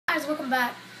Guys, welcome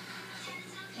back.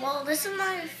 Well, this is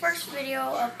my first video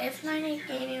of If 98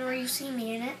 Gaming where you see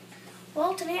me in it.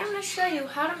 Well, today I'm going to show you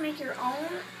how to make your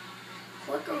own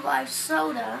Quick Revive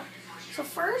soda. So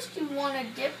first you want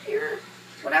to dip your,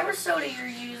 whatever soda you're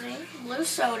using, blue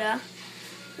soda,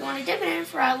 you want to dip it in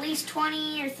for at least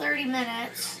 20 or 30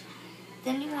 minutes.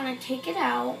 Then you want to take it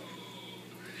out.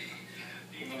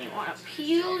 And then you want to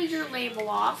peel your label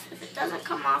off. If it doesn't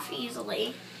come off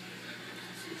easily,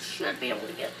 you should be able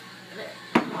to get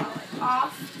it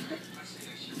off.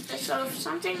 So if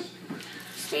something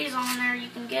stays on there, you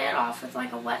can get it off with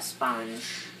like a wet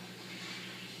sponge.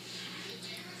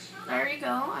 There you go.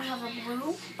 I have a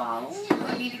blue bottle.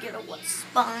 I need to get a wet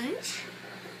sponge.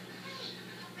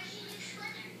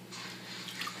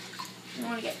 You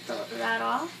want to get that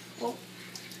off. Well,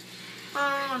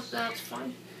 that's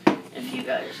fine. If you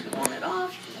guys want it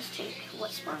off, you just take a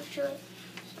wet sponge to it.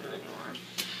 And then you want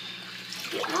to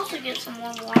you can also get some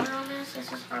more water on this.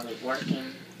 This is hardly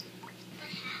working.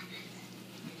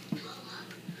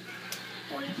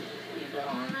 When you go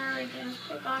on there, you can just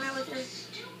pick on it with your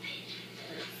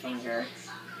finger.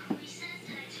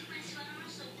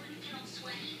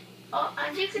 Oh,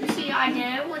 as you can see, I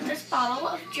did it with this bottle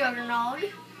of Juggernog.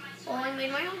 Well, I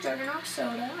made my own Juggernog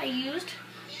soda. I used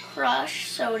Crush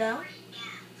soda.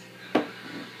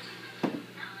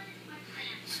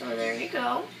 So there you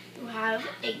go. You have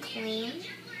a clean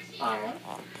bottle,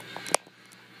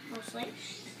 mostly.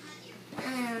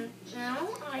 And now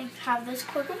I have this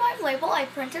Quick Revive label I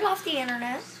printed off the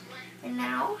internet. And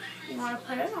now you want to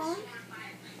put it on.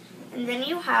 And then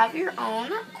you have your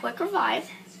own Quick Revive.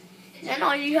 Then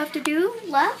all you have to do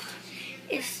left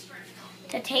is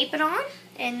to tape it on.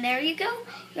 And there you go.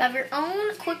 You have your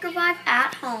own Quick Revive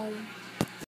at home.